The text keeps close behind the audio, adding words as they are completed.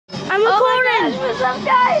I'm recording. Oh my gosh, what's up,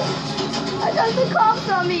 guys? I got the cops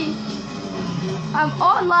on me. I'm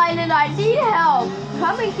online and I need help.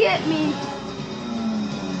 Come and get me.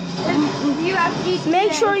 You have to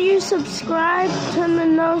Make sure you subscribe, turn the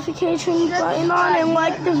notification button on, and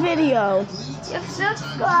like the video.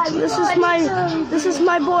 Subscribe. This is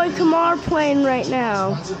my boy Kamar playing right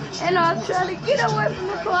now. And I'm trying to get away from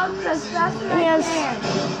the cops as fast as I can.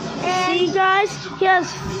 See, guys, he has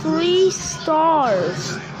 3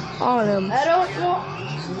 stars on him. I don't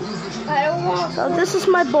want. So this is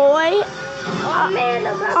my boy. Oh man,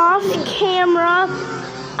 Off camera,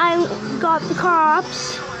 I got the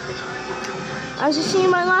cops. As you see in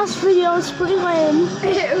my last video, it's pretty lame.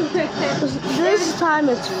 This time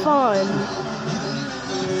it's fun.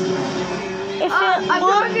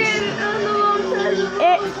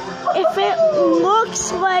 If it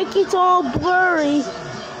looks like it's all blurry,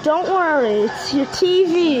 don't worry, it's your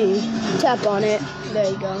TV. Tap on it. There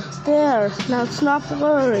you go. There, now it's not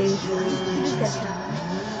blurry.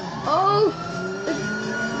 Oh!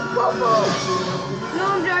 Whoa. No,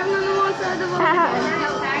 I'm driving on the wrong side of the road.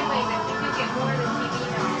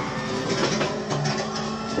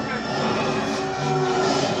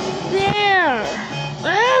 There!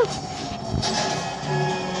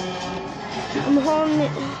 I'm holding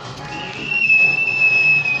it.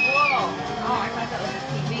 Whoa. Oh, I thought that was a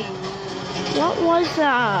TV. What was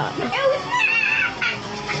that?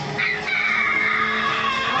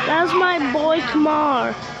 That was my boy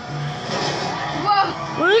Kamar. Whoa!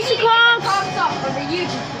 Where's the cops? Cops up for the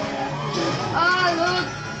YouTube channel. Oh, look.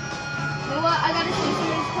 You know what? I gotta see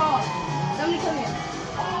somebody's call. Somebody come here.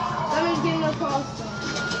 Somebody's getting a call stone.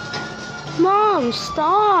 Mom,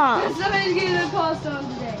 stop. Somebody's getting a call stone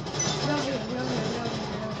today.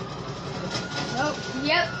 Nope.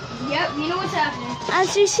 Yep. You know what's happening.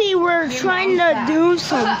 As you see, we're trying to do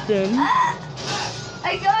something.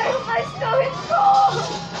 I got him. I stole his call.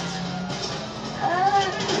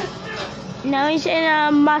 Now he's in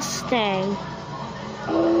a Mustang.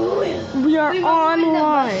 We are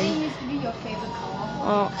online. Used to be your favorite car.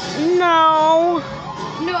 Oh, no.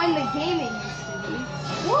 No, in the gaming used to be.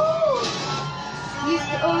 Woo! Used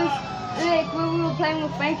to always, like, when we were playing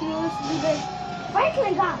with Franklin, we used to be like,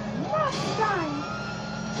 Franklin got Mustang.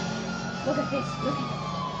 Look at this.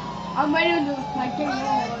 I'm ready to do my game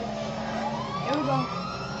mode.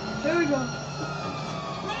 Here we go.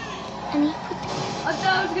 I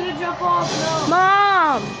thought I was gonna jump off. No.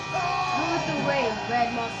 Mom. Look at the wave, red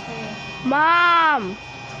Mustang. Mom.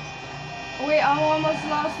 Oh, wait, I'm almost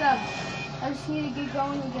lost them. I just need to get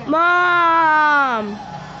going again. Mom.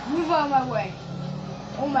 Move out of my way.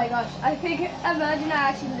 Oh my gosh. Imagine I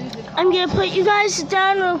actually lose the car. I'm gonna put you guys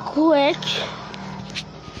down real quick.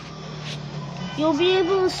 You'll be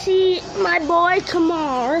able to see my boy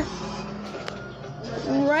Kamar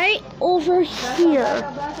right over here.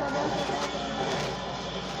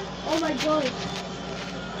 Oh my god.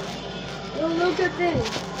 Yo, look at this.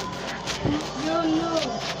 Yo, no.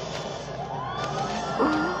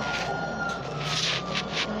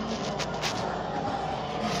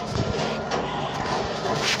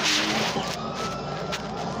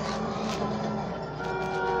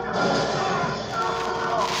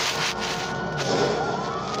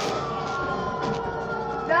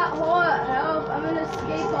 Help. I'm gonna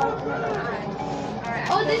escape off. Alright.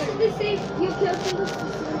 Oh, this is the safe. You killed him.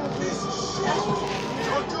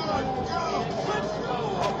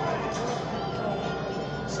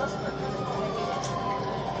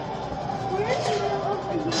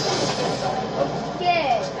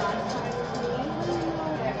 Okay.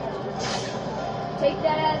 Take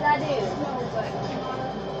that as I do.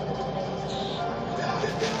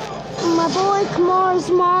 My boy Kamar's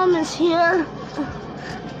mom is here.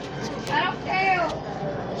 I don't care.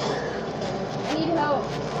 I need help.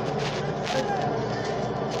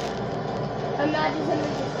 Imagine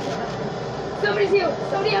somebody's here.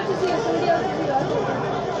 Somebody has to see us. Somebody else is here.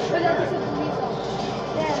 But that's just a police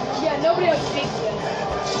officer. Yeah, nobody else speaks yet.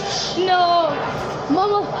 No.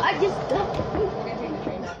 Mama, I just... We're gonna take the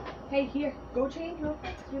train now. Hey, here. Go change real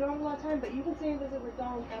quick. You don't have a lot of time, but you can stay and visit with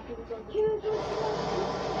Dom after we go.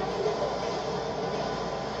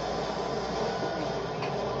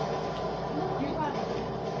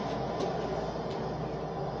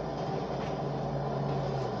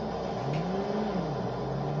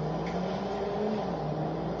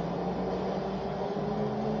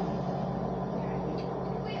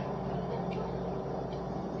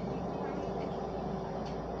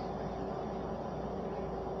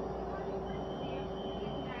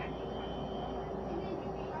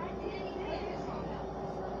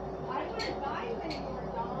 I wouldn't buy you anymore,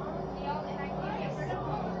 Dom.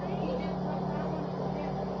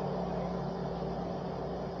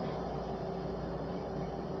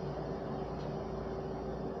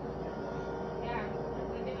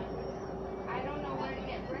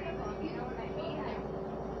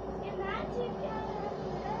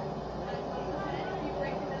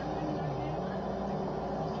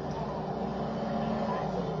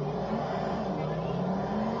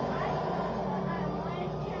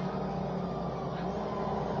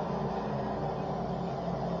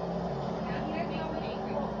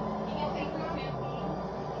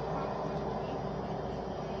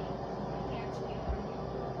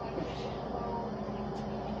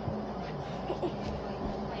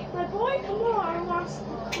 across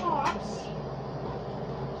the cops.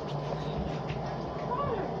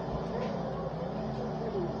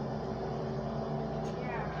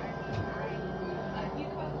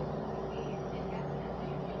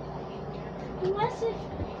 Unless if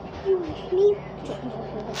you need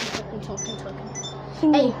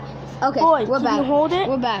Hey, okay, Boy, we're can back. you hold it?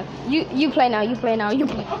 We're back. You play now. You play now. You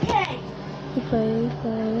play. Okay, You play.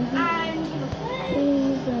 I'm gonna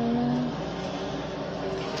play.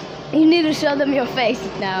 You need to show them your face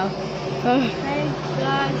now. Hey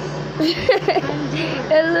guys,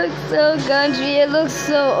 It looks so country. It looks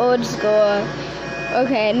so old school.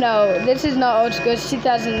 Okay, no, this is not old school. It's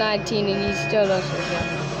 2019, and you still looks so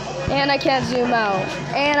young. And I can't zoom out.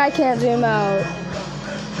 And I can't zoom out.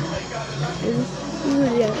 You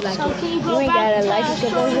didn't like So it. can you You go ain't back gotta to like it because the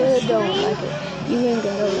showing hood don't screen? like it. You ain't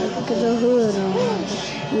gotta like it because the hood don't like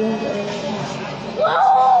it. You ain't gotta like it.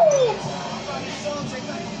 Whoa!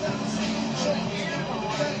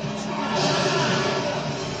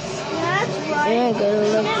 That's You right. ain't gotta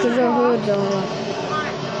like it because the hood don't like it.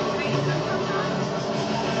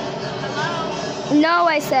 No,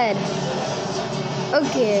 I said.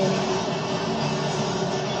 Okay.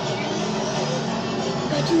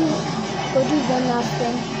 Go do one last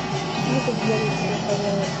thing. You could really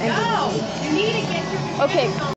no, you need to get your Okay.